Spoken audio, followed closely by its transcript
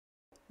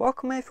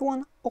Welcome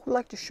everyone, I would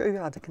like to show you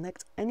how to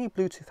connect any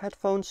Bluetooth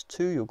headphones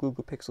to your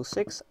Google Pixel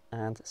 6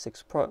 and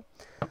 6 Pro.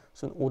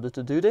 So in order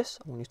to do this,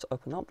 I want you to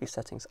open up the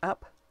Settings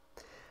app,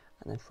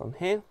 and then from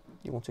here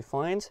you want to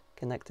find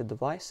Connected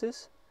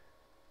Devices,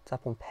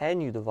 tap on Pair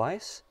New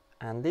Device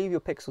and leave your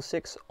Pixel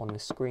 6 on the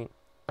screen.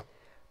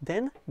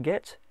 Then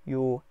get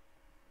your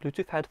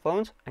Bluetooth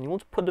headphones and you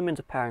want to put them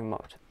into pairing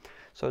mode.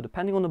 So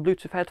depending on the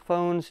Bluetooth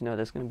headphones,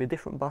 there's going to be a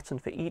different button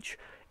for each.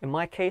 In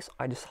my case,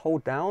 I just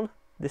hold down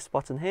this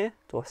button here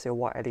to see a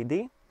white LED,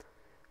 and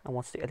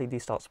once the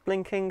LED starts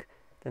blinking,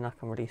 then I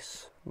can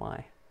release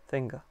my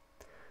finger.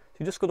 So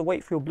you just got to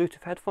wait for your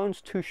Bluetooth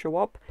headphones to show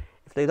up.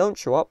 If they don't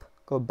show up,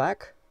 go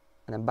back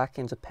and then back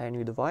into Pair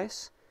New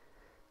Device,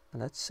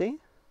 and let's see,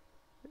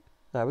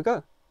 there we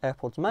go,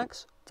 AirPods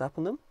Max, tap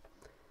on them,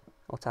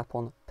 or tap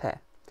on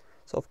Pair.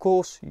 So of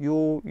course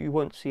you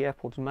won't see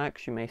AirPods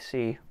Max, you may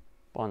see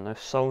on the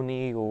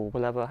Sony or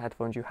whatever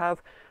headphones you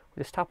have.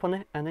 Just tap on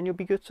it and then you'll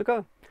be good to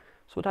go.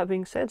 So with that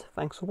being said,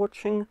 thanks for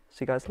watching,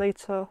 see you guys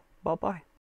later, bye bye.